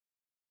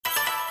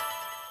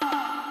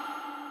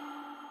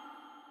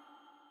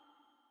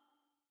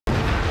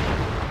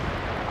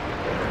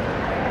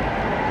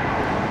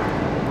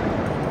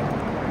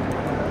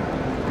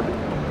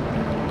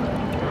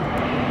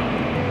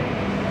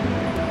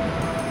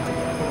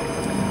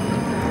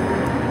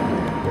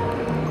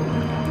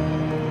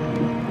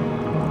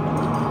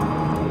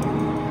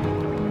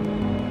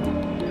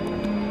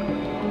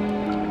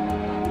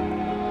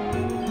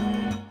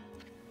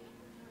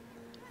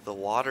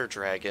water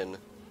dragon.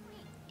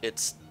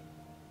 It's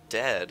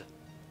dead.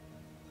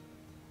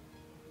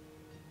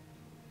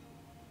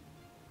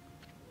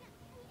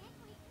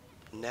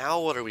 Now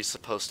what are we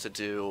supposed to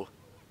do?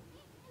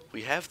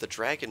 We have the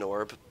dragon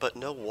orb, but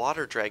no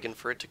water dragon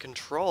for it to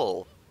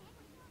control.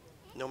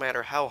 No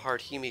matter how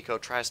hard Himiko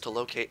tries to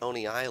locate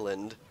Oni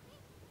Island,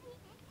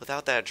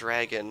 without that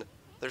dragon,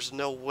 there's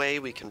no way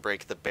we can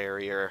break the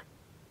barrier.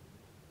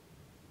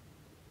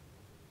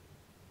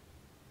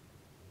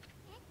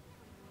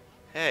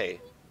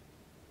 Hey,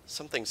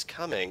 something's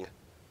coming.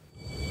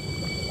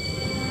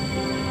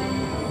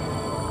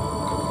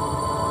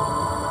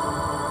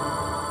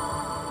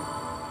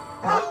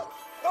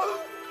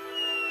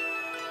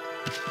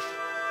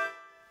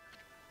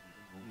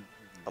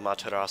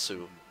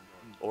 Amaterasu,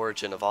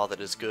 origin of all that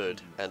is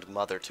good, and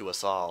mother to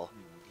us all.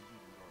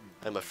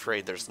 I'm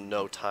afraid there's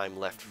no time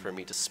left for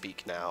me to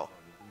speak now,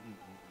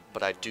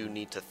 but I do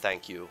need to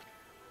thank you.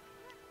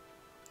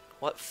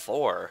 What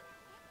for?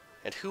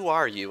 And who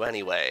are you,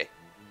 anyway?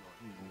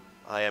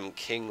 I am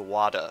King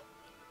Wada.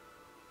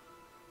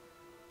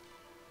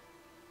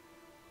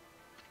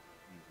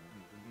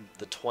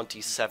 The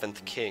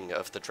 27th king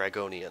of the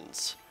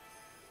Dragonians.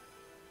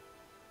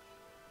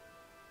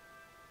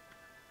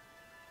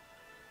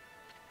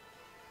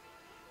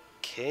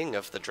 King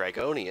of the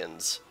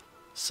Dragonians?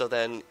 So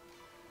then,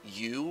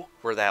 you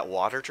were that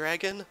water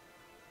dragon?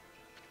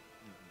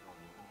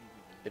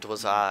 It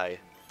was I,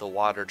 the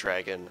water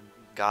dragon,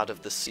 god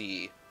of the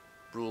sea,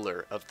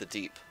 ruler of the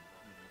deep.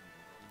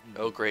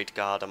 O great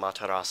god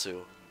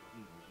Amaterasu,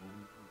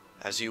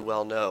 as you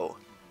well know,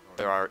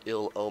 there are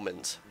ill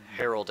omens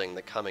heralding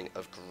the coming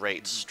of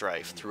great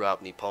strife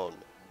throughout Nippon.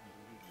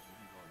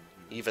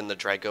 Even the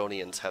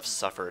Dragonians have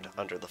suffered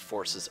under the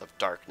forces of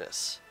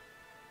darkness.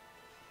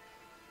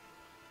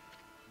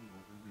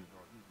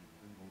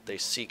 They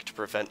seek to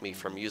prevent me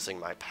from using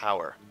my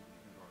power.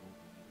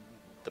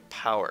 The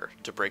power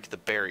to break the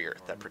barrier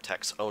that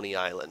protects Oni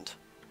Island.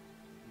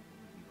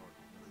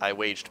 I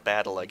waged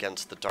battle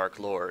against the Dark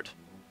Lord,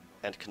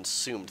 and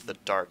consumed the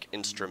dark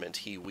instrument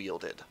he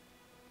wielded.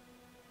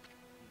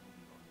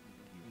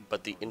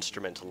 But the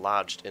instrument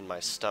lodged in my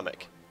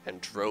stomach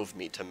and drove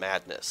me to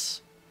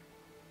madness.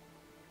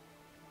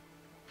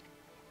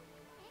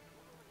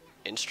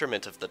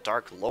 Instrument of the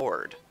Dark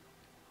Lord?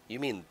 You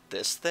mean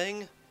this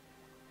thing?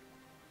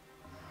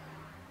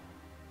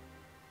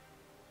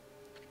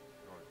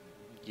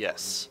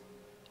 Yes,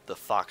 the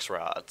Fox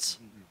Rods.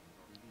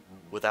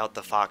 Without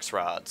the Fox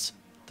Rods,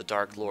 the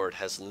Dark Lord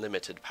has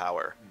limited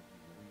power.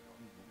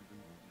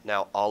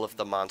 Now all of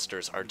the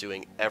monsters are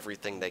doing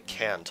everything they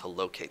can to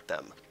locate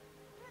them.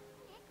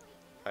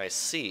 I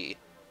see.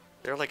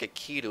 They're like a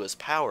key to his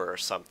power or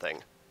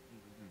something.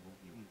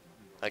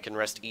 I can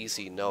rest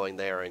easy knowing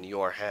they are in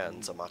your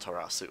hands,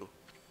 Amaterasu.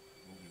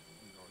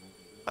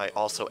 I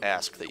also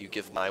ask that you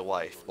give my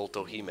wife,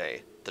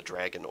 Otohime, the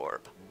Dragon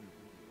Orb.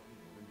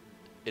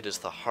 It is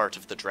the heart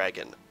of the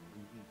dragon.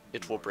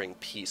 It will bring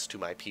peace to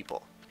my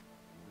people.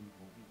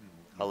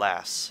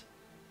 Alas,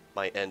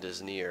 my end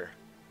is near.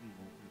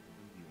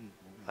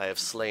 I have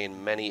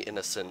slain many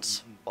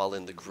innocents while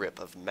in the grip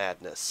of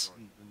madness.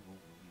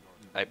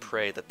 I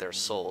pray that their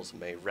souls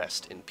may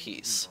rest in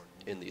peace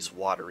in these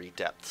watery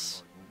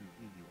depths.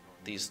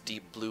 These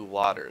deep blue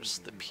waters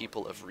the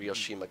people of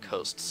Ryoshima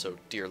Coast so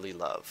dearly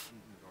love.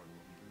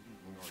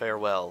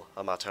 Farewell,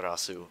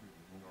 Amaterasu.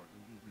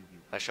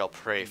 I shall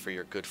pray for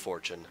your good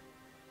fortune.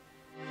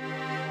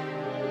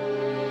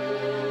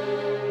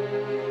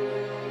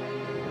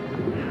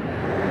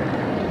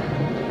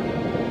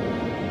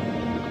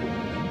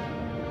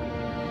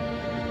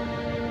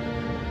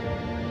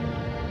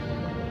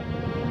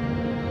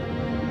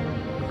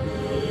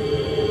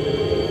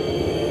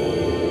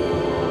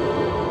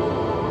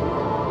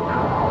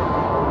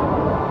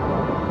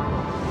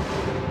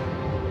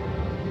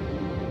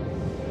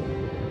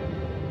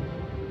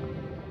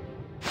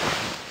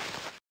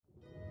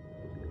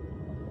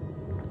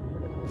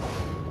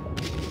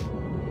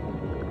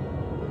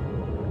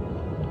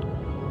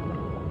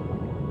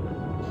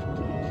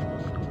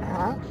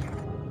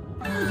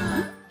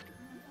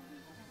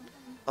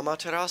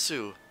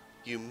 Amaterasu,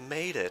 you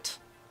made it.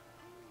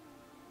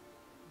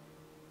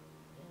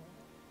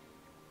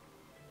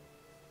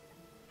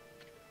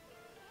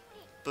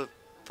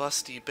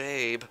 Busty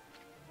babe.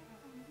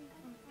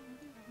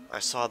 I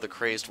saw the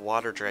crazed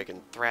water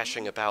dragon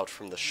thrashing about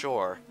from the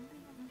shore,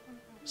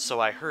 so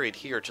I hurried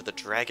here to the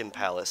Dragon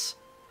Palace,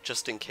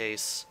 just in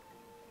case.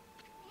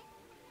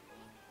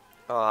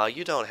 Aw,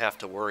 you don't have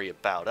to worry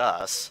about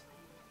us.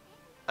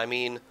 I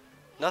mean,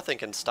 nothing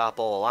can stop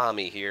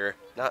Ōkami here.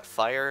 Not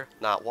fire,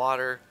 not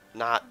water,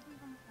 not...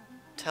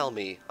 Tell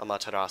me,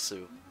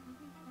 Amaterasu.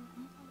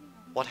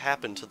 What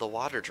happened to the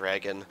water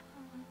dragon?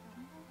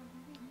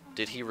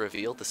 Did he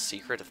reveal the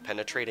secret of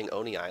penetrating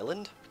Oni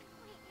Island?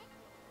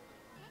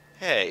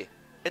 Hey,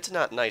 it's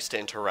not nice to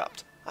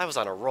interrupt. I was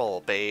on a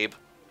roll, babe.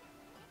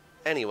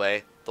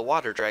 Anyway, the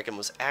water dragon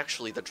was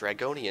actually the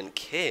Dragonian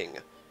king.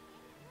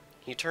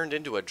 He turned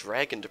into a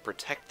dragon to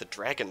protect the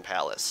Dragon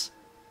Palace.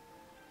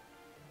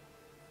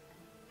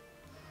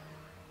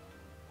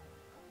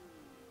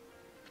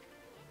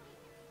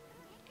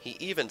 He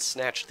even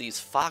snatched these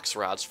fox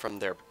rods from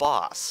their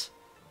boss.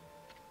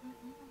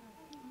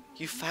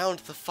 You found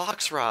the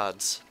fox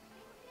rods!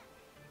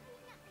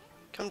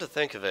 Come to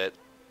think of it,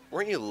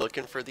 weren't you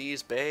looking for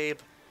these, babe?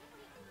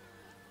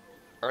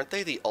 Aren't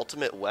they the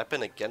ultimate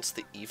weapon against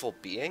the evil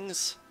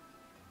beings?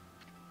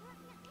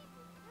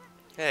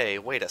 Hey,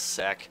 wait a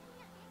sec.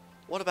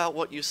 What about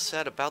what you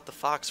said about the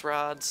fox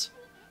rods?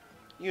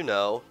 You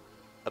know,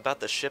 about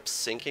the ships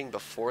sinking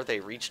before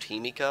they reached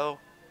Himiko?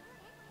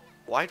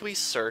 Why'd we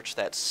search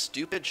that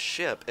stupid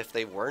ship if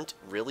they weren't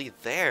really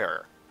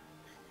there?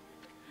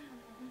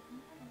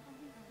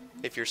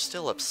 If you're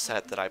still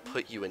upset that I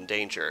put you in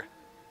danger,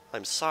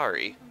 I'm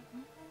sorry.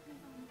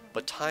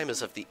 But time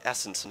is of the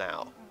essence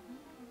now.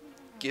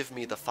 Give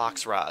me the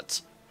fox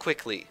rods,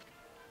 quickly.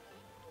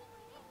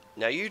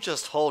 Now you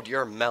just hold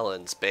your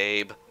melons,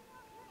 babe.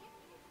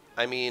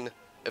 I mean,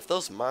 if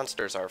those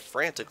monsters are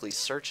frantically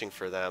searching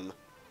for them,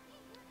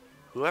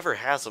 whoever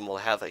has them will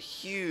have a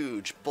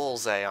huge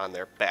bullseye on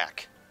their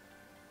back.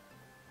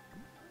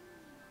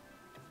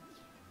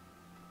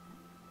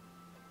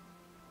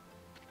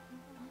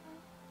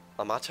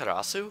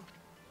 Amaterasu?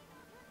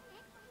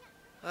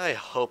 I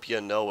hope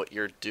you know what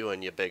you're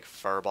doing, you big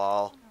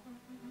furball.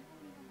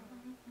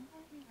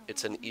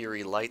 It's an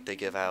eerie light they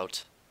give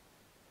out,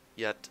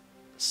 yet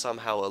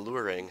somehow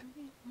alluring.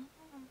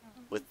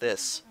 With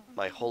this,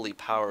 my holy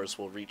powers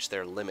will reach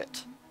their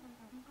limit.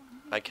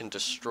 I can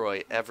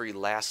destroy every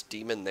last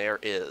demon there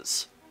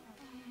is.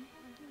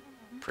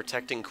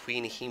 Protecting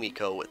Queen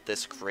Himiko with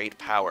this great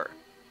power,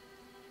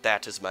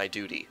 that is my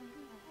duty.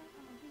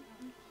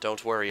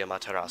 Don't worry,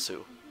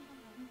 Amaterasu.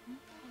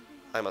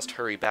 I must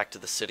hurry back to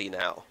the city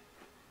now.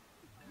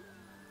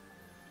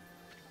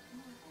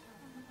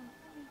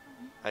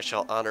 I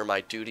shall honor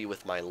my duty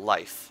with my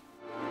life.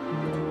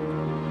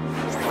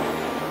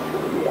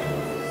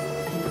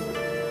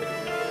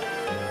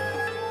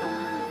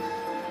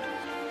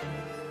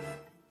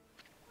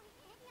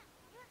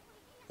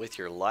 With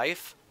your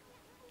life?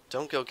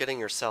 Don't go getting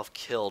yourself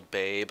killed,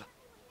 babe.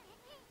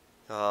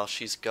 Oh,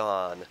 she's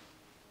gone.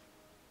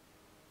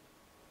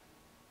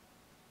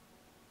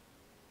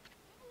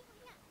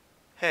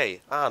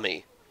 Hey,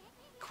 Ami.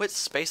 Quit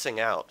spacing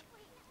out.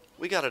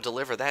 We gotta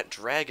deliver that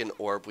dragon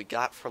orb we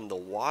got from the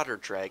water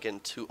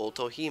dragon to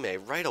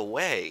Otohime right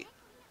away.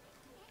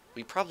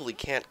 We probably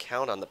can't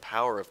count on the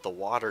power of the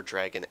water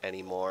dragon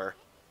anymore.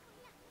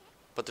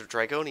 But the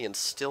Dragonians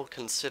still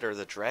consider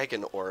the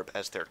dragon orb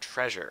as their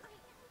treasure.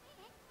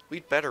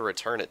 We'd better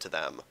return it to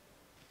them.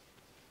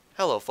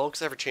 Hello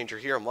folks, Everchanger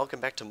here, and welcome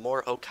back to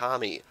more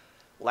Ōkami.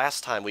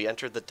 Last time we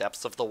entered the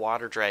depths of the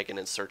water dragon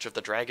in search of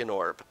the dragon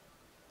orb.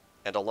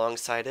 And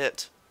alongside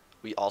it,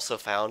 we also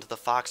found the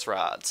fox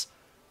rods,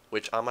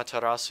 which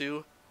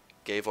Amaterasu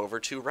gave over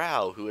to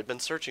Rao, who had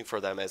been searching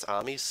for them, as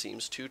Ami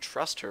seems to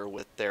trust her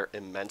with their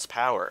immense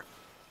power.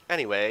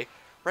 Anyway,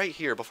 right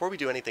here, before we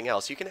do anything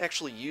else, you can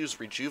actually use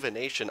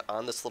rejuvenation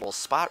on this little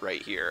spot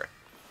right here.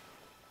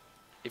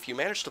 If you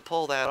manage to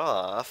pull that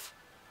off,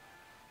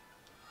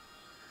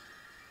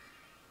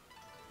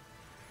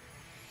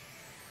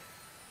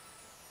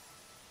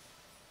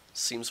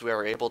 seems we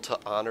are able to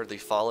honor the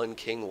fallen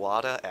King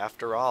Wada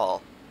after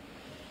all.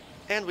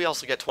 And we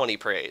also get 20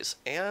 praise,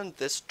 and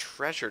this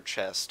treasure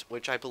chest,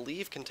 which I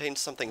believe contains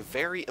something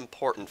very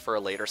important for a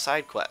later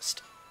side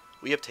quest.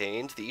 We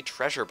obtained the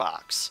treasure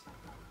box.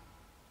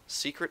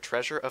 Secret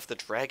treasure of the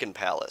Dragon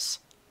Palace.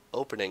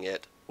 Opening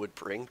it would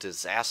bring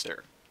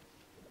disaster.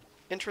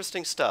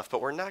 Interesting stuff, but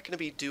we're not going to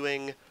be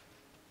doing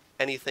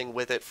anything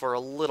with it for a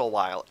little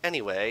while.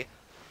 Anyway,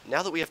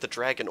 now that we have the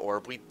dragon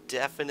orb, we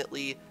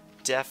definitely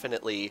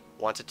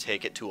want to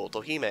take it to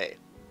Otohime.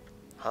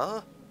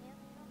 Huh?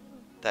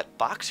 That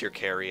box you're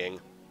carrying,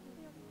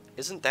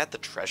 isn't that the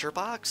treasure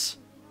box?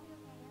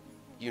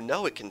 You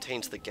know it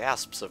contains the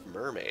gasps of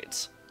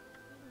mermaids.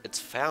 It's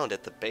found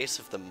at the base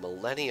of the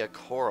Millennia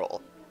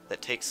Coral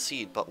that takes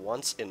seed but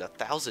once in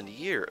 1,000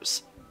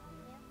 years.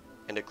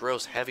 And it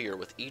grows heavier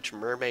with each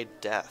mermaid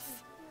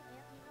death.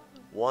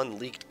 One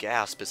leaked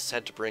gasp is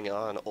said to bring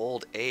on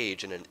old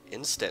age in an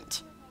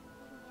instant.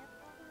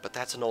 But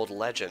that's an old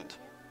legend.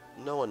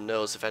 No one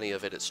knows if any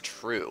of it is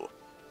true.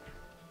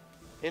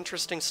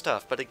 Interesting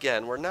stuff, but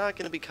again, we're not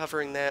going to be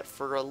covering that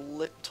for a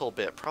little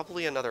bit,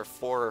 probably another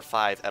 4 or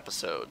 5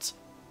 episodes.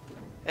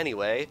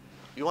 Anyway,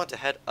 we want to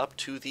head up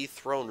to the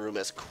throne room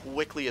as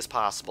quickly as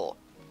possible.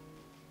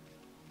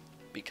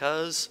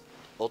 Because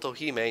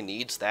Otohime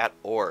needs that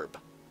orb.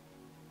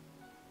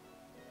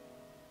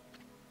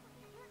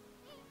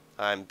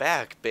 I'm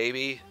back,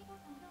 baby.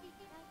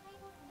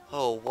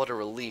 Oh, what a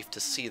relief to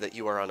see that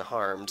you are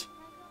unharmed.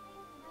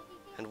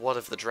 And what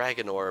of the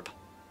dragon orb?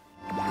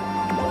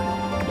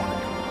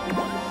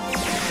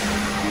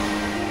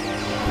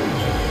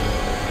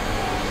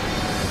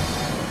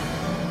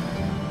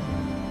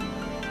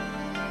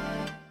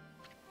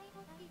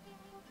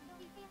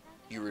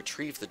 You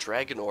retrieved the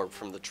dragon orb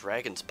from the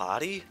dragon's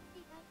body?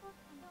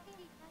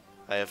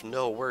 I have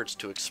no words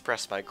to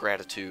express my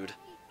gratitude.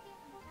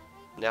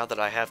 Now that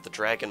I have the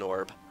dragon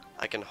orb,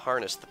 I can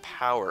harness the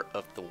power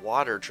of the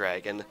water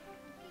dragon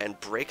and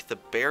break the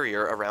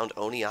barrier around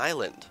Oni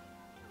Island.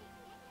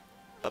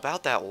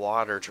 About that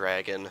water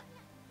dragon,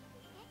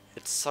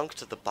 it sunk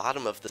to the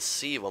bottom of the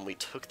sea when we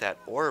took that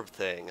orb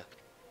thing.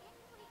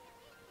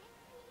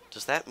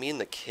 Does that mean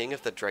the king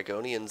of the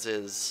Dragonians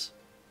is...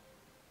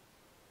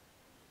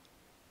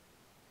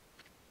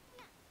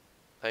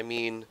 I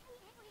mean,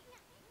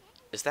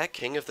 is that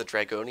king of the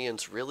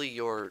Dragonians really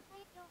your...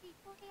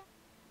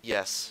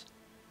 Yes,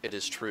 it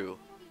is true.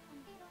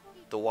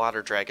 The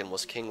water dragon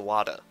was King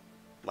Wada,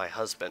 my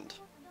husband.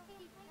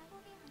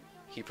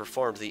 He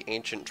performed the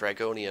ancient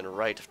Dragonian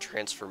rite of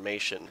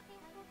transformation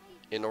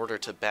in order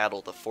to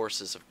battle the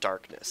forces of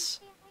darkness.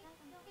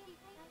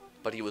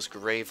 But he was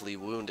gravely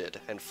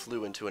wounded and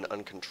flew into an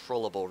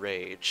uncontrollable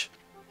rage.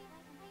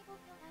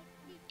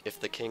 If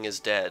the king is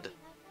dead,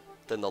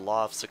 then the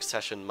law of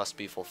succession must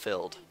be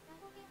fulfilled.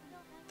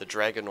 The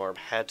dragon orb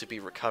had to be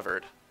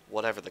recovered,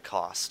 whatever the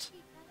cost.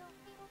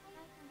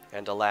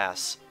 And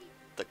alas,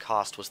 the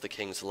cost was the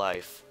king's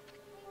life.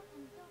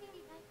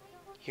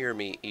 Hear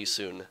me,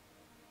 Isun.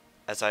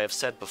 As I have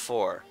said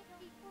before,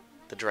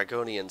 the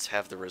Dragonians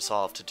have the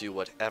resolve to do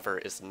whatever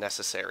is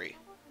necessary.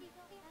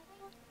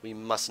 We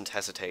mustn't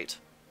hesitate.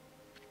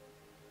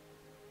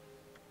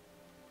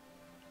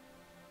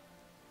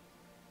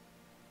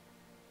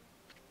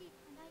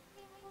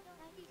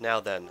 Now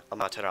then,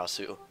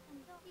 Amaterasu,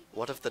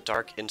 what of the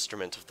dark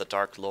instrument of the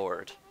Dark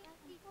Lord?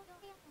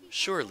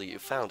 Surely you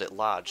found it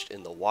lodged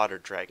in the water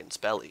dragon's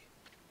belly.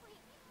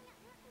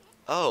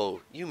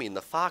 Oh, you mean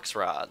the fox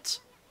rods.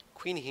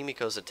 Queen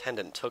Himiko's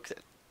attendant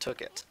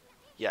took it.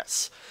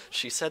 Yes,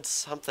 she said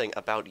something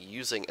about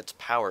using its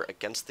power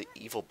against the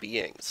evil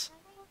beings.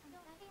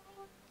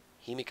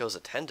 Himiko's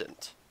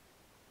attendant?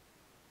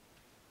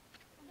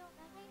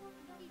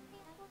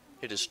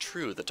 It is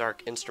true the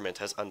dark instrument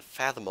has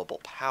unfathomable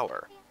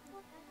power.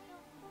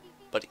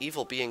 But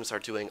evil beings are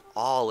doing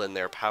all in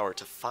their power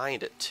to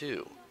find it,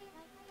 too.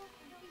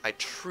 I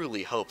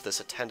truly hope this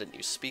attendant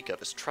you speak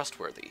of is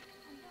trustworthy.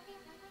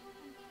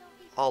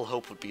 All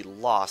hope would be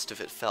lost if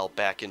it fell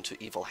back into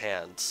evil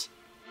hands.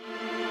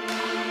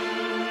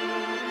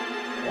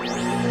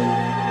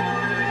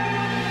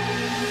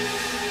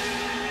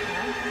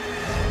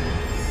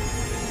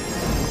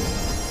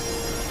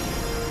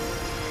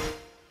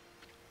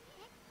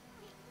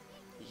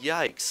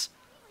 Yikes!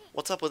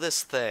 What's up with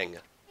this thing?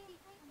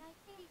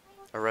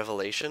 A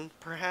revelation,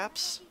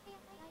 perhaps?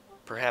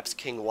 Perhaps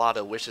King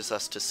Wada wishes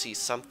us to see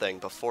something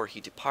before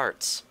he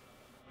departs.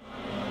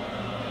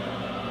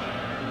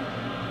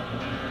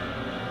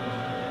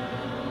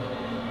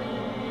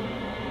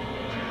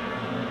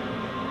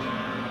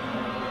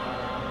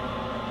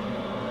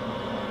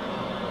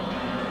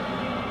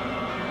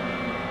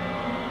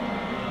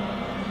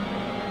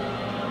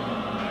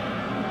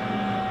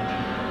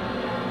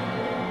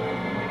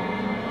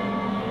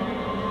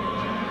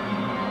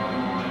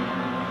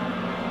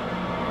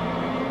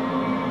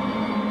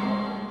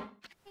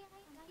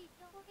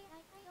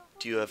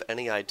 Do you have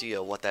any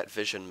idea what that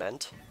vision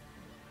meant?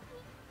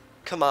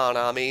 Come on,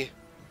 Ami.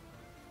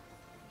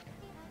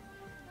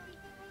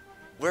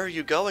 Where are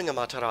you going,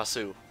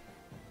 Amaterasu?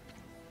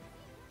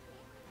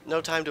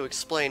 No time to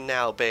explain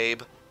now,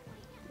 babe.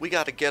 We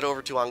gotta get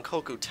over to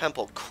Ankoku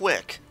Temple,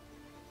 quick!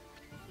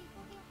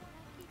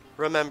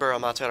 Remember,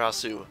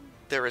 Amaterasu,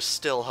 there is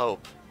still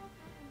hope.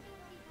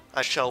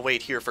 I shall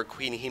wait here for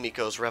Queen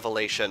Himiko's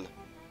revelation.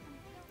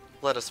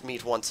 Let us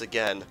meet once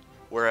again,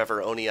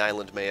 wherever Oni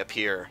Island may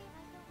appear.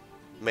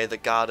 May the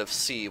god of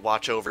sea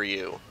watch over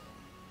you.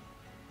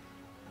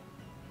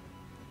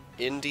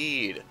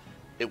 Indeed,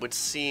 it would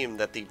seem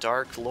that the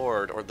Dark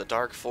Lord, or the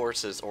Dark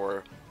Forces,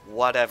 or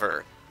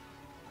whatever,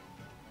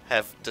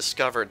 have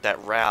discovered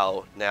that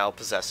Rao now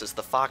possesses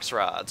the Fox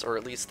Rods, or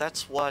at least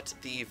that's what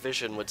the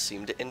vision would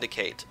seem to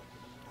indicate.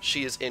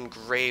 She is in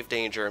grave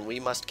danger, and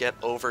we must get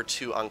over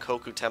to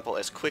Ankoku Temple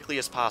as quickly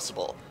as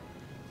possible.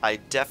 I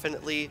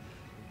definitely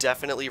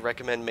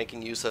recommend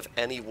making use of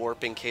any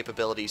warping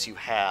capabilities you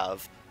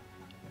have.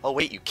 Oh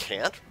wait, you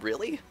can't?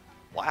 Really?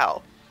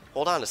 Wow.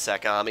 Hold on a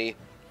sec, Ami.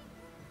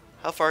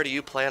 How far do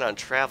you plan on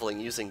traveling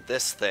using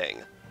this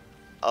thing?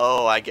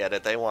 Oh, I get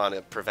it. They want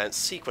to prevent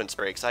sequence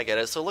breaks. I get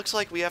it. So it looks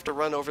like we have to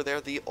run over there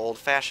the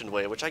old-fashioned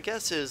way, which I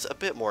guess is a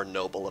bit more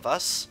noble of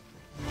us.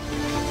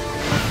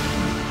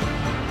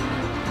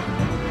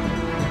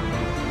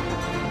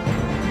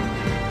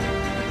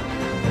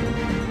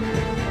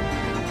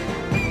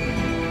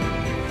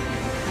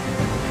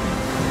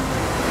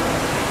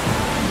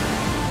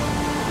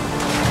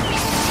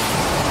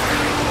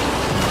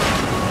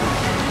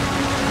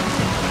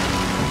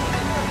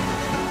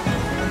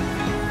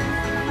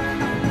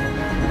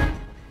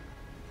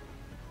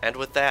 And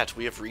with that,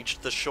 we have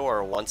reached the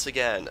shore once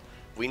again.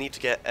 We need to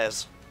get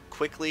as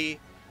quickly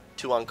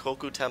to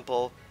Ankoku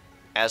Temple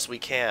as we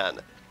can.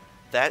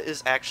 That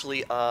is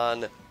actually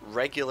on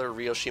regular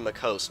Ryoshima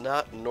Coast,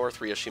 not North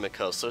Ryoshima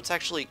Coast, so it's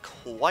actually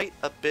quite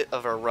a bit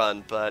of a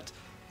run, but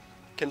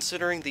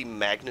considering the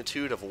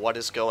magnitude of what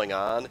is going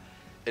on,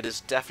 it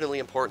is definitely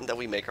important that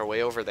we make our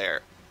way over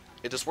there.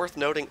 It is worth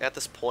noting at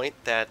this point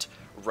that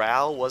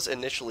Rao was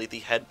initially the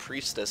head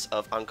priestess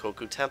of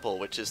Ankoku Temple,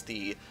 which is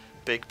the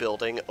big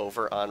building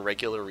over on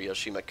regular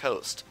Ryoshima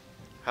Coast.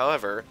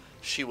 However,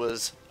 she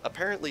was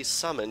apparently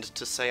summoned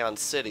to Seion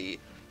City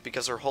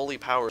because her holy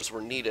powers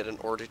were needed in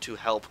order to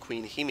help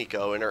Queen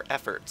Himiko in her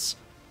efforts.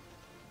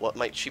 What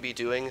might she be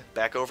doing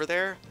back over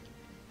there?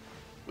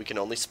 We can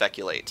only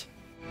speculate.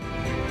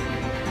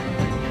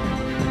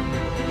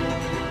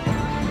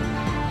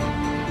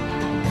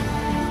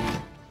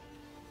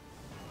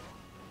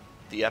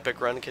 The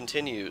epic run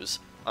continues.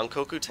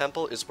 Ankoku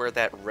Temple is where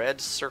that red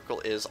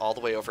circle is all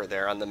the way over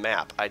there on the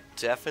map. I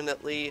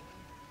definitely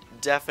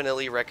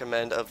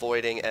recommend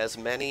avoiding as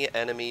many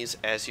enemies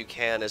as you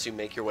can as you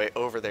make your way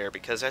over there,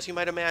 because as you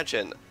might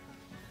imagine,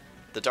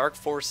 the dark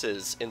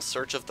forces in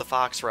search of the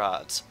Fox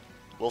Rods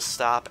will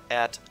stop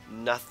at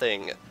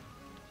nothing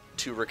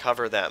to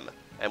recover them,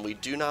 and we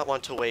do not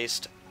want to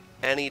waste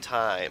any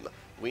time.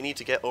 We need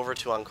to get over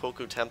to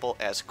Ankoku Temple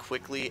as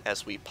quickly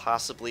as we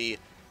possibly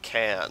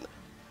can.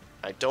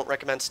 I don't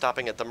recommend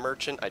stopping at the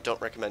merchant, I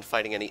don't recommend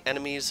fighting any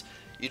enemies.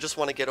 You just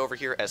want to get over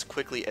here as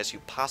quickly as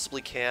you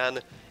possibly can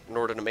in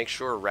order to make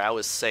sure Rao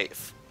is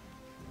safe.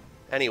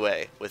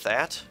 Anyway, with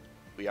that,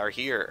 we are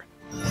here.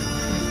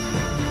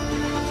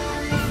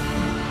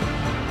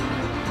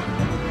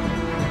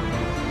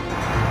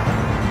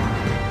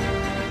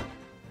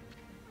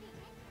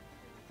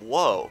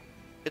 Whoa,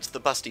 it's the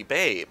busty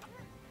babe.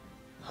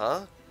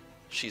 Huh?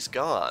 She's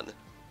gone.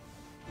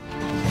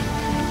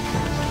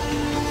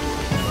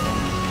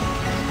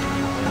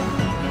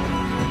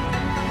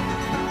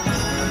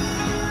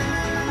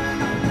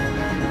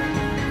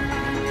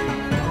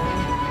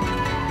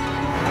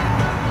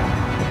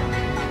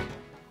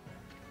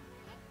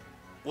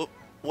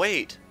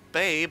 Wait,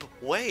 babe,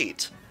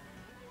 wait!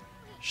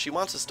 She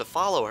wants us to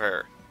follow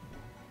her.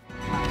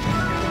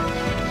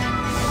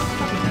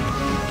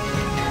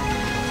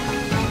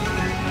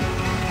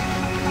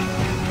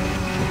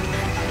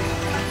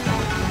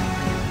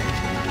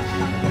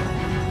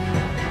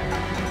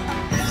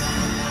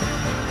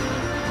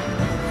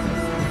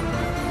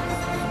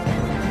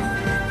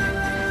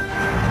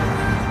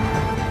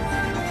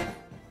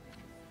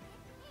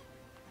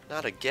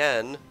 Not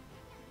again.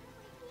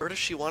 Where does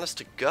she want us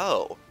to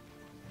go?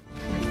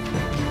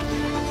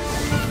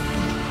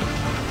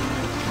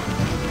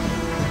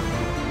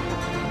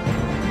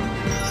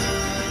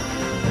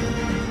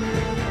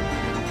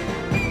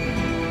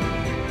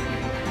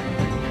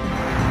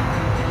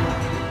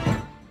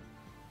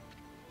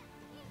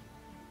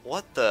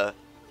 What the?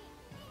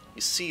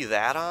 You see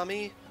that,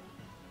 Ami?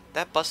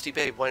 That busty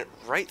babe went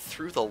right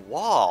through the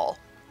wall.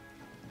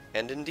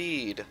 And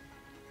indeed,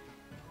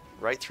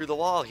 right through the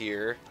wall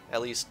here,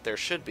 at least there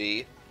should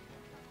be,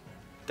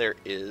 there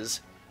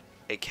is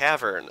a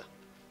cavern.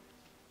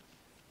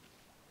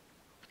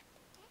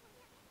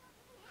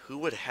 Who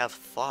would have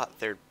thought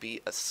there'd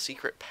be a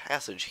secret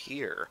passage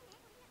here?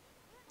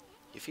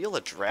 You feel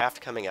a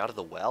draft coming out of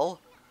the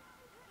well?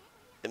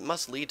 It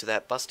must lead to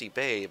that busty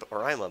babe,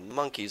 or I'm a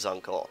monkey's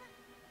uncle.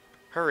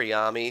 Hurry,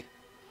 Ami.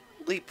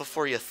 Leap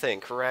before you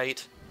think,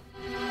 right?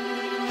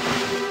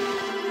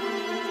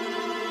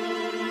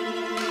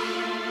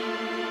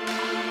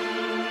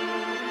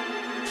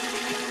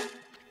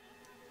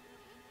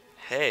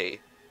 Hey,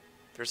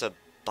 there's a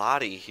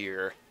body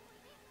here.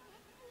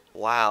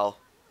 Wow.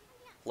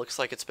 Looks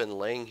like it's been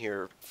laying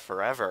here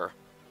forever.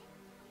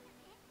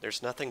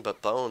 There's nothing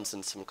but bones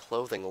and some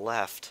clothing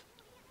left.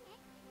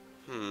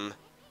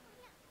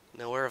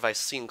 Nowhere have I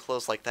seen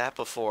clothes like that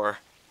before.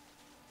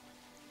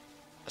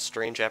 A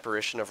strange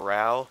apparition of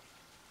Rao.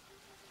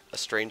 A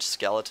strange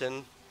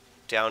skeleton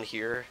down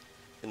here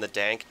in the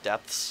dank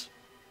depths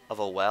of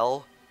a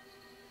well.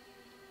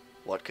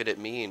 What could it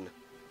mean?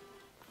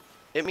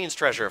 It means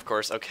treasure, of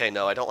course. Okay,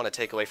 no, I don't want to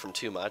take away from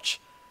too much.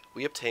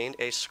 We obtained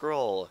a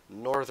scroll,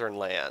 Northern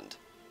Land.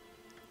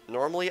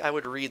 Normally I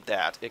would read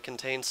that. It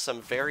contains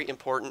some very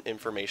important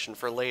information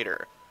for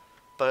later.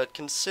 But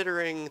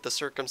considering the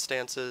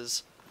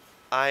circumstances,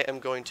 I am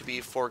going to be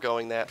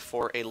foregoing that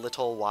for a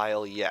little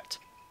while yet.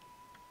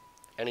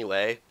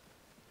 Anyway,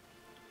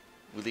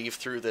 we leave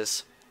through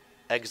this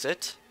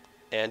exit,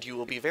 and you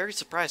will be very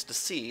surprised to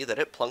see that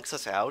it plunks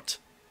us out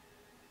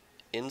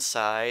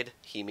inside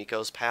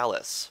Himiko's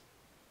palace.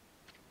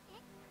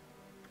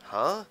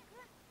 Huh?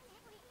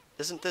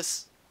 Isn't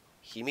this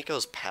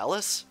Himiko's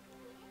palace?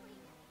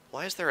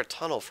 Why is there a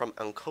tunnel from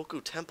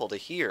Ankoku Temple to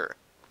here?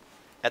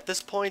 At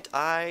this point,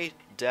 I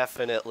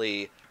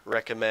definitely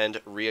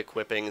recommend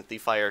re-equipping the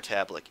fire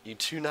tablet. You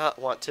do not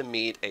want to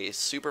meet a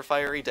super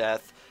fiery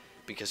death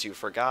because you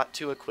forgot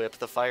to equip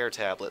the fire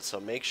tablet, so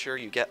make sure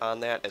you get on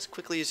that as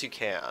quickly as you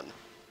can.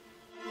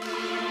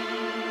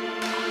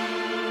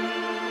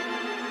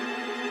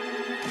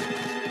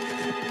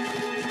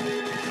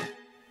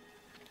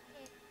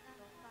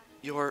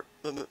 Your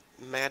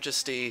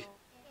Majesty,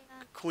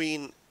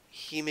 Queen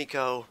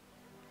Himiko.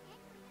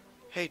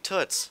 Hey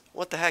Toots,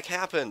 what the heck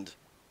happened?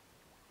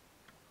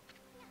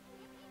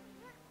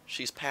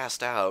 She's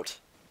passed out.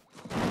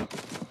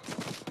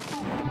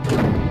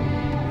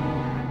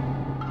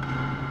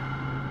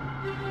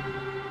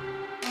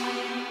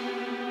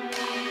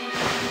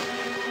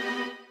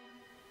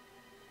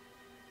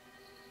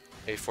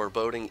 A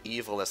foreboding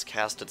evil has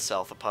cast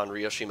itself upon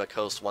Ryoshima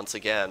Coast once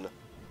again.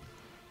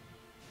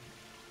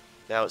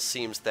 Now it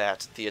seems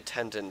that the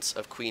attendants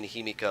of Queen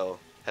Himiko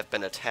have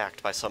been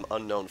attacked by some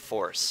unknown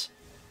force.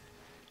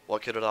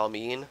 What could it all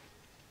mean?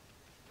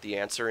 The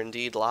answer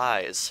indeed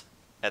lies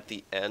at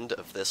the end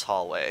of this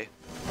hallway.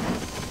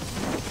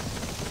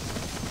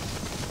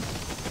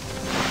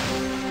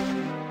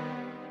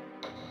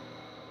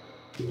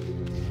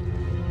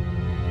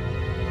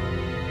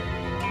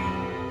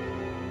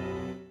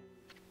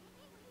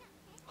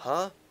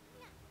 Huh?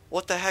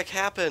 What the heck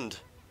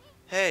happened?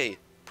 Hey,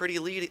 pretty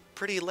lady,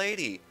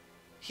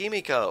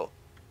 Himiko.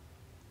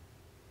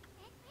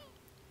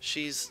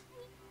 She's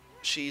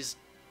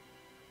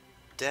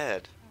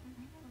dead.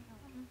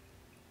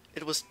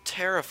 It was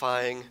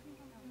terrifying.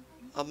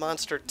 A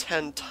monster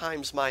 10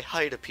 times my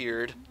height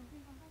appeared.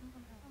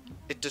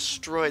 It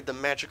destroyed the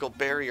magical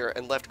barrier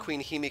and left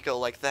Queen Himiko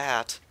like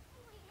that.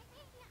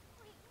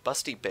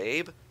 Busty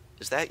Babe?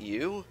 Is that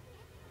you?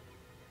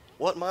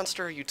 What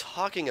monster are you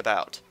talking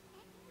about?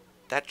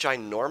 That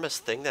ginormous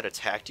thing that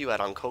attacked you at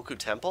Onkoku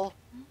Temple?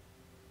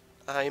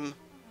 I'm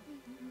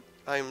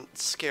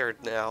scared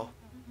now.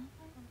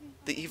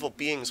 The evil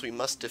beings we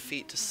must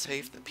defeat to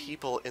save the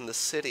people in the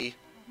city.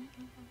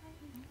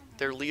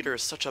 Their leader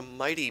is such a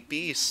mighty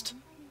beast.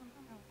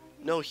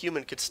 No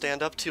human could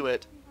stand up to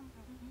it.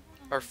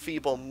 Our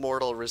feeble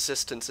mortal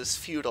resistance is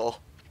futile.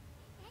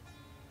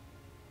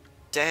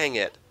 Dang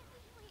it.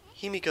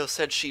 Himiko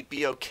said she'd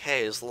be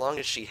okay as long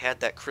as she had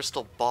that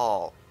crystal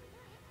ball.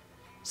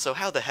 So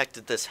how the heck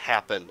did this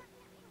happen?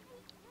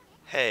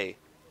 Hey,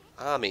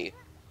 Ami,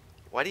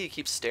 why do you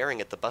keep staring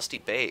at the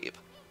busty babe?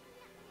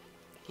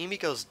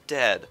 Himiko's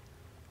dead.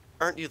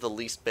 Aren't you the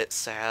least bit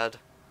sad?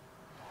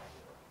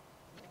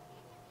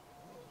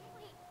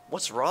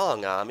 What's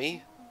wrong,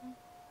 Ami?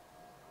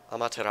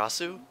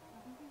 Amaterasu?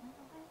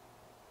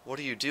 What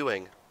are you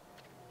doing?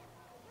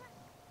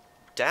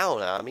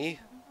 Down, Ami.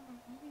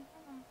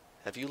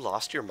 Have you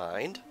lost your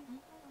mind?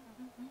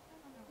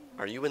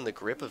 Are you in the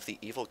grip of the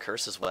evil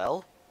curse as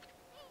well?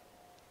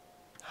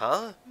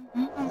 Huh?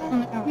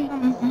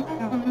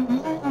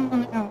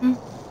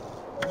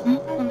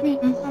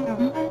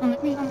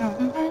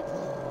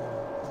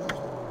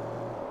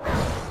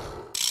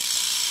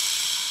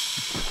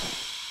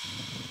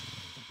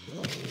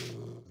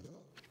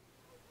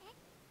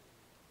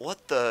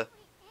 What the?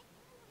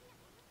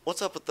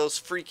 What's up with those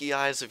freaky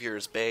eyes of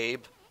yours,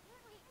 babe?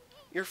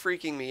 You're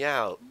freaking me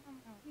out.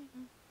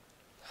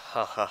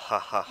 Ha ha ha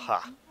ha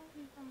ha.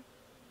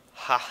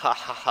 Ha ha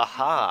ha ha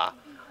ha.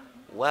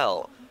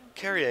 Well,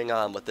 carrying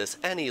on with this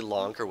any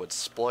longer would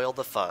spoil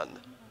the fun.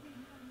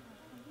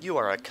 You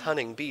are a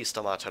cunning beast,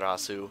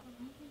 Amaterasu.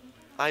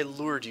 I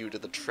lured you to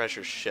the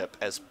treasure ship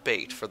as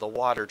bait for the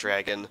water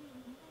dragon,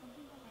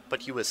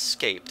 but you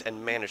escaped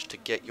and managed to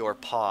get your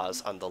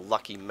paws on the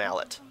lucky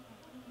mallet.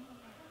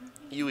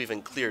 You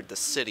even cleared the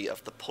city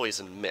of the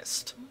poison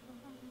mist.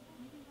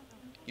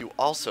 You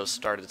also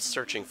started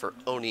searching for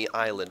Oni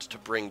Island to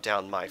bring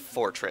down my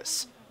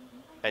fortress,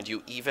 and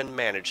you even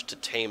managed to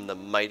tame the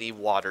mighty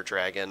water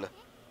dragon.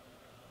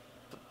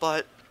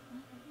 But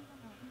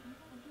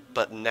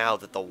now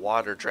that the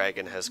water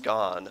dragon has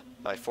gone,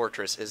 my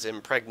fortress is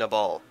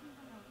impregnable,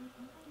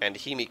 and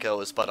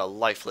Himiko is but a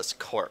lifeless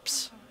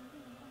corpse.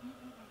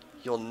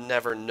 You'll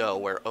never know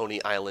where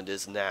Oni Island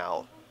is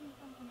now.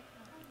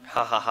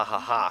 Ha ha ha ha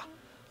ha.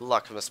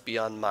 Luck must be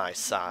on my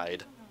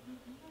side.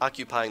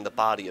 Occupying the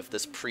body of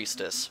this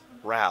priestess,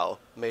 Rao,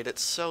 made it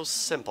so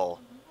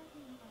simple.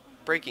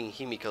 Breaking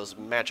Himiko's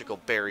magical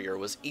barrier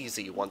was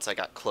easy once I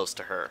got close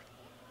to her.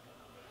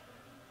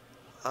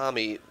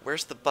 Ami,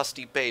 where's the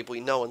busty babe we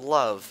know and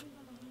love?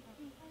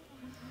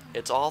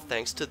 It's all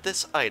thanks to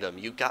this item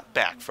you got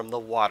back from the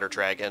water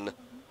dragon.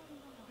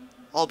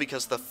 All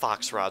because the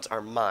fox rods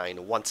are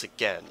mine once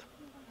again.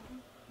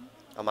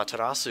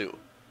 Amaterasu,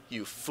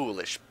 you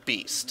foolish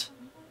beast.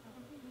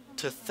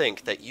 To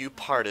think that you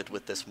parted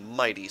with this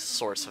mighty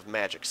source of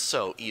magic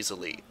so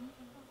easily.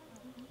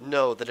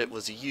 Know that it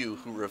was you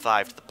who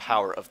revived the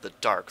power of the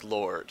Dark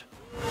Lord.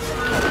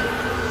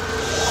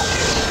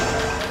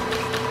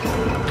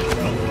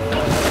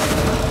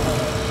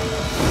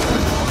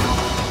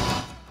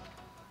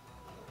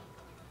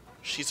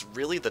 She's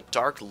really the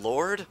Dark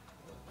Lord?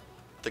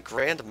 The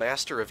Grand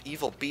Master of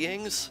evil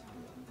beings?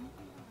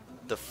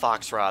 The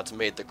fox rods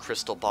made the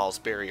crystal ball's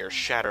barrier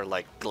shatter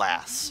like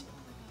glass.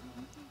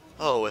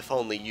 Oh, if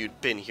only you'd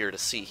been here to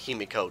see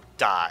Himiko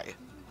die.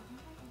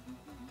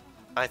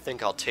 I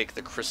think I'll take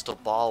the crystal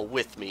ball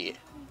with me,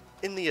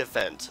 in the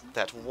event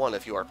that one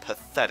of your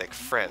pathetic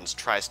friends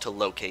tries to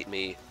locate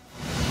me.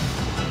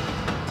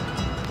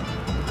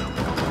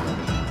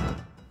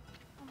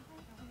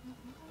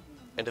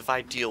 And if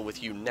I deal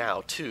with you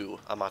now too,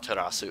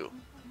 Amaterasu,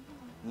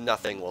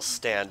 nothing will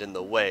stand in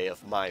the way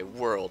of my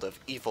world of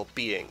evil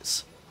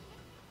beings.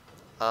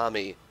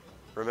 Ami,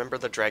 remember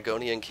the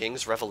Dragonian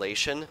King's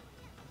revelation?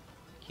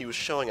 He was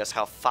showing us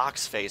how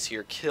Foxface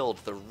here killed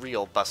the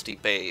real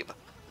busty babe.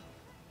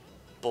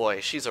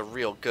 Boy, she's a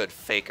real good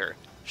faker.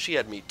 She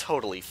had me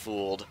totally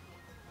fooled.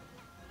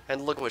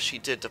 And look what she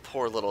did to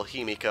poor little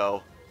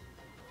Himiko.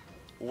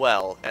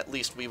 Well, at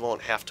least we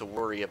won't have to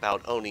worry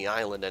about Oni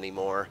Island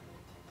anymore.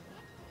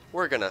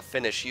 We're gonna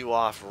finish you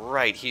off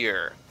right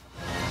here.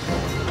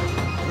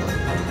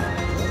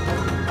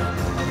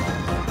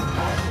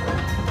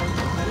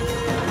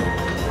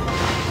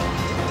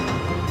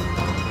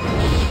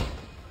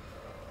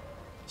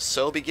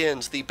 So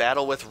begins the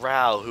battle with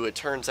Rao, who it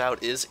turns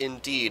out is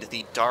indeed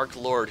the Dark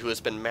Lord who has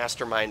been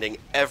masterminding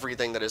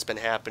everything that has been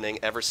happening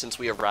ever since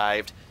we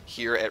arrived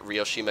here at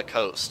Ryoshima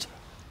Coast.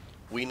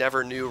 We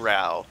never knew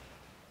Rao.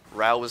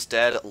 Rao was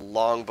dead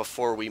long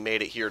before we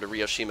made it here to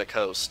Ryoshima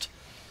Coast.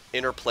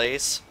 In her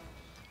place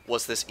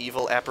was this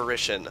evil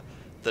apparition,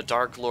 the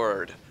Dark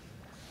Lord,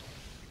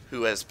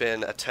 who has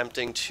been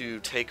attempting to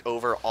take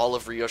over all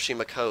of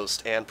Ryoshima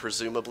Coast and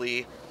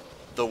presumably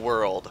the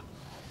world.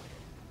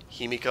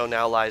 Himiko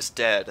now lies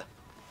dead,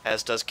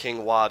 as does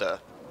King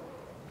Wada.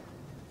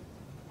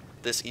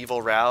 This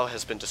evil Rao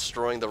has been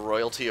destroying the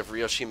royalty of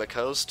Ryoshima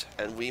Coast,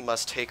 and we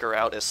must take her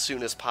out as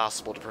soon as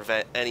possible to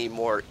prevent any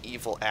more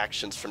evil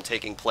actions from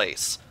taking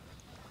place.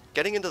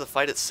 Getting into the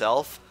fight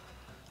itself,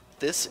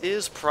 this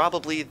is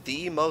probably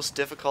the most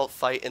difficult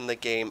fight in the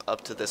game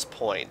up to this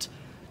point,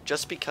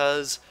 just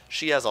because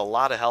she has a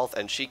lot of health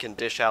and she can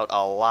dish out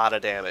a lot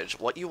of damage.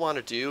 What you want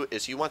to do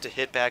is you want to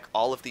hit back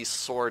all of these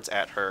swords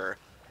at her,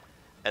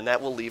 and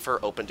that will leave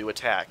her open to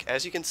attack.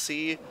 As you can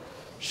see,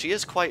 she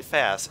is quite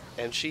fast,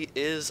 and she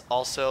is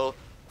also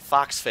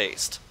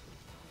fox-faced.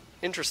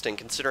 Interesting,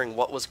 considering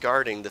what was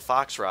guarding the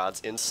fox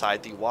rods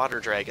inside the water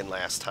dragon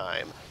last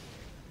time.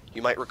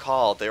 You might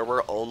recall there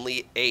were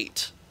only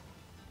 8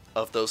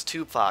 of those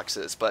tube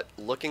foxes, but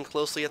looking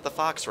closely at the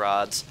fox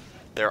rods,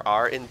 there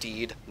are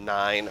indeed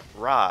 9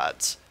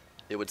 rods.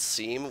 It would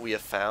seem we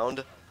have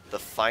found the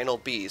final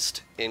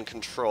beast in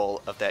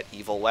control of that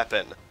evil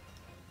weapon.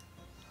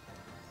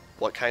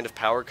 What kind of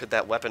power could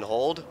that weapon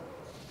hold?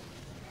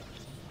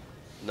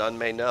 None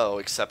may know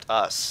except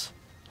us,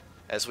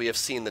 as we have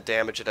seen the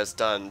damage it has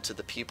done to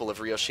the people of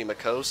Ryoshima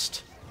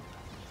Coast,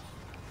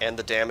 and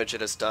the damage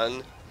it has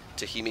done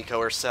to Himiko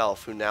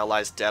herself, who now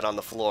lies dead on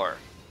the floor.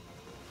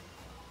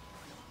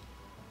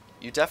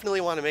 You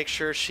definitely want to make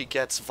sure she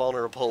gets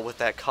vulnerable with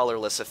that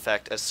colorless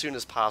effect as soon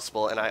as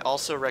possible, and I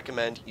also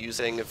recommend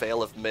using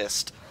Veil of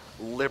Mist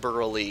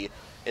liberally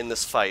in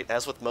this fight,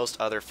 as with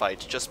most other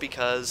fights, just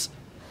because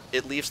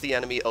it leaves the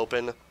enemy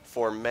open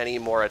for many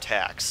more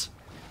attacks.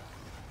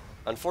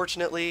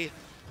 Unfortunately,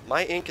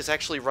 my ink is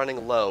actually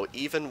running low,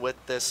 even with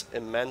this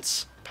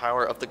immense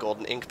power of the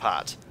golden ink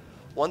pot.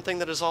 One thing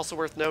that is also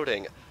worth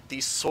noting,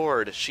 the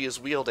sword she is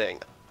wielding.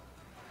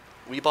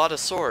 We bought a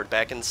sword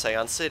back in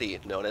Seion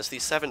City, known as the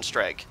Seven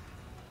Strike.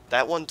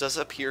 That one does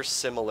appear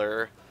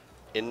similar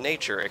in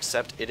nature,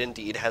 except it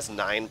indeed has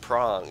 9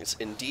 prongs.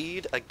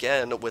 Indeed,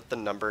 again, with the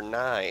number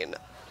 9.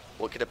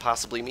 What could it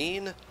possibly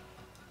mean?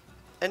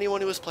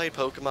 Anyone who has played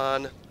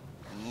Pokemon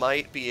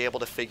might be able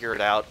to figure it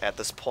out at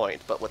this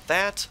point. But with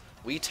that,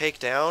 we take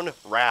down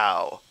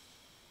Rao.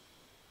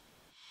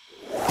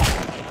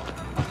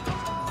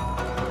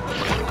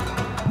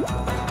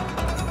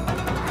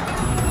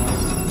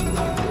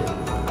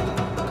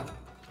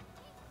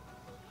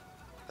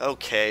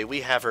 Okay,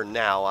 we have her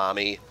now,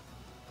 Ami.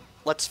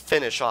 Let's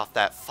finish off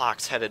that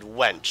fox-headed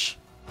wench.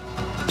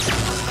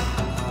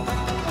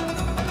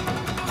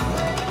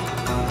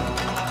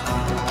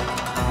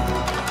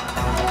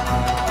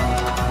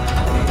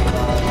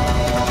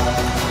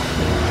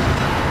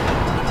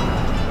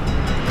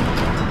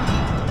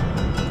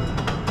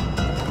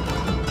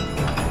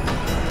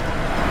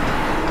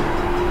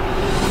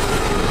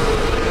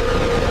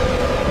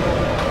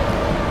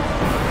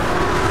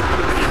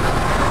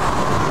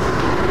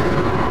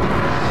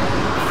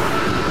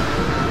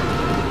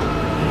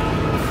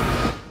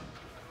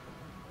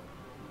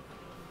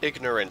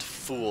 Ignorant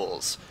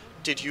fools.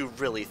 Did you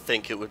really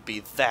think it would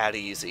be that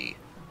easy?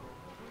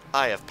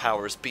 I have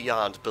powers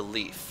beyond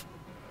belief.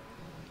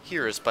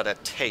 Here is but a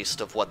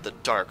taste of what the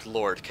Dark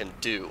Lord can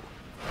do.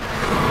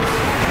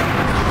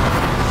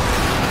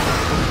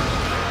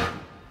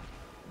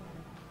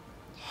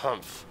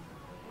 Humph.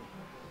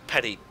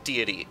 Petty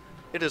deity,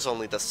 it is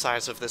only the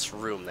size of this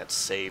room that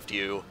saved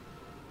you.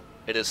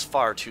 It is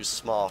far too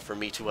small for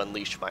me to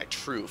unleash my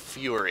true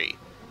fury.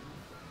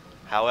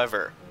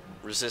 However,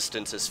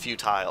 resistance is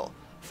futile,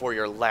 for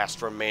your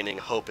last remaining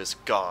hope is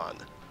gone.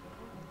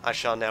 I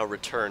shall now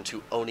return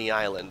to Oni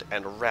Island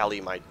and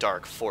rally my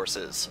dark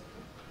forces.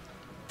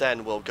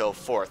 Then we'll go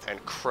forth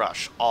and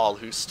crush all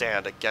who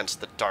stand against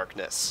the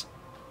darkness.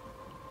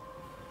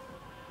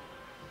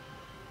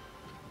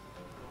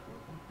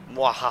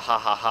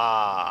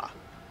 Mwahahaha!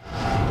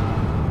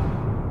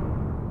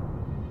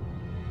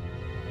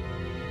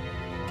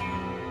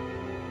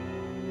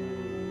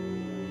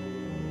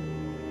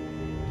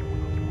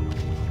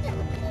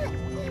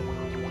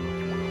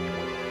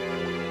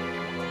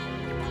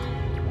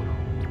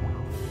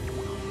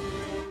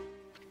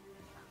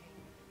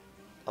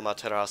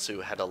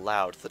 Amaterasu had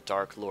allowed the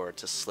Dark Lord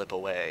to slip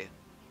away.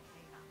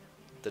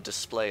 The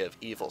display of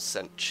evil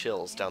sent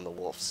chills down the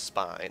wolf's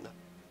spine.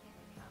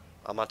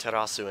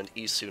 Amaterasu and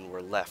Isun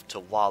were left to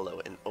wallow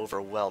in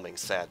overwhelming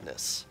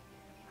sadness.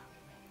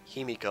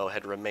 Himiko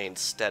had remained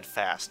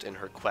steadfast in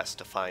her quest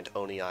to find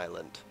Oni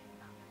Island.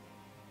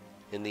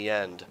 In the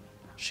end,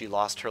 she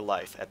lost her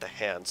life at the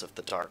hands of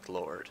the Dark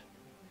Lord.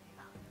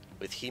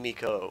 With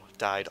Himiko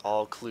died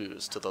all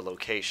clues to the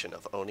location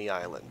of Oni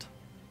Island.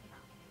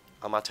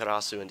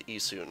 Amaterasu and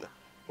Isun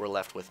were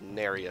left with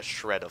nary a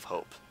shred of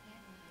hope.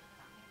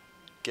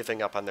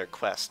 Giving up on their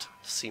quest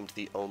seemed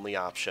the only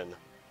option.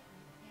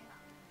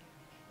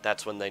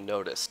 That's when they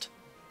noticed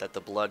that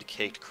the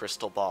blood-caked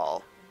crystal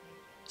ball,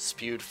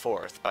 spewed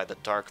forth by the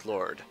Dark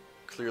Lord,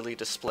 clearly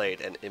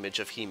displayed an image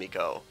of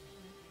Himiko.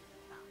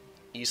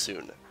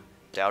 Isun,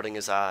 doubting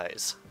his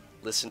eyes,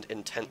 listened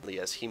intently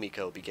as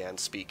Himiko began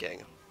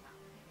speaking.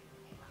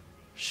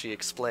 She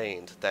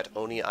explained that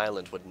Oni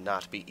Island would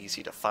not be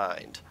easy to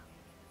find,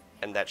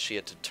 and that she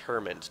had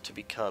determined to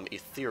become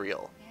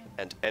ethereal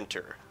and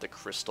enter the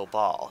crystal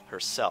ball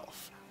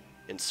herself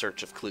in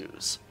search of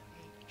clues.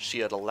 She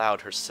had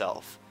allowed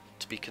herself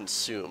to be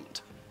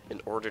consumed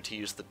in order to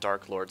use the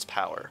Dark Lord's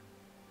power.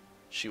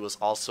 She was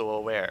also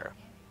aware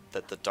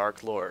that the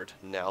Dark Lord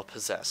now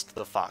possessed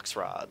the Fox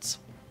Rods.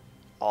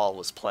 All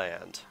was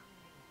planned.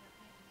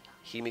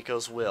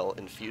 Himiko's will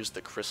infused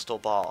the crystal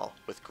ball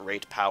with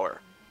great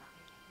power.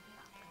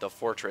 The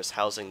fortress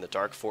housing the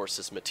dark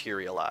forces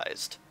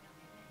materialized.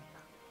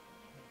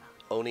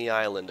 Oni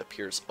Island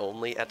appears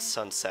only at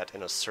sunset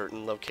in a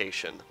certain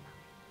location.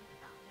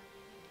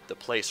 The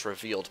place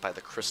revealed by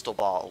the crystal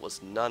ball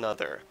was none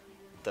other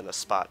than a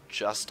spot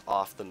just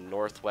off the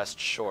northwest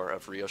shore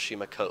of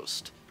Ryoshima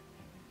Coast,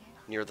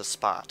 near the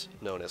spot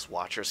known as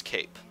Watcher's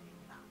Cape.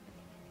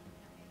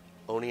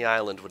 Oni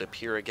Island would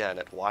appear again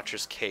at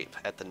Watcher's Cape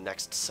at the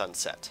next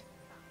sunset.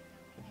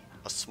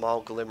 A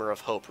small glimmer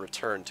of hope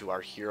returned to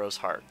our heroes'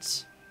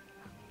 hearts.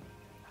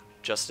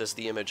 Just as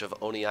the image of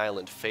Oni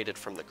Island faded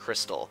from the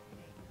crystal,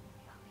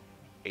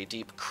 a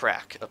deep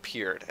crack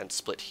appeared and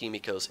split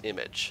Himiko's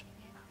image.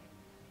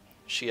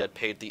 She had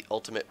paid the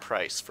ultimate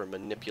price for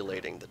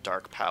manipulating the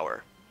dark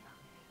power.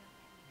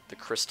 The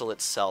crystal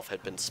itself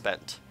had been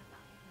spent.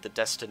 The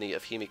destiny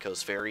of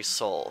Himiko's very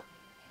soul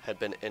had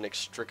been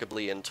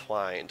inextricably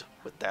entwined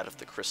with that of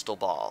the crystal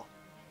ball.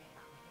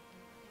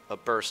 A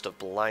burst of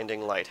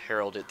blinding light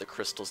heralded the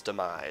crystal's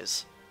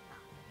demise.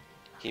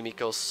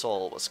 Himiko's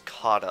soul was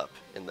caught up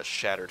in the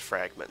shattered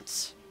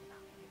fragments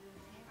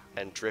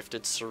and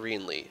drifted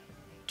serenely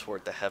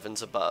toward the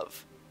heavens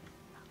above,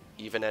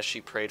 even as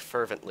she prayed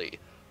fervently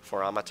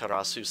for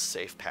Amaterasu's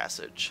safe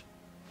passage.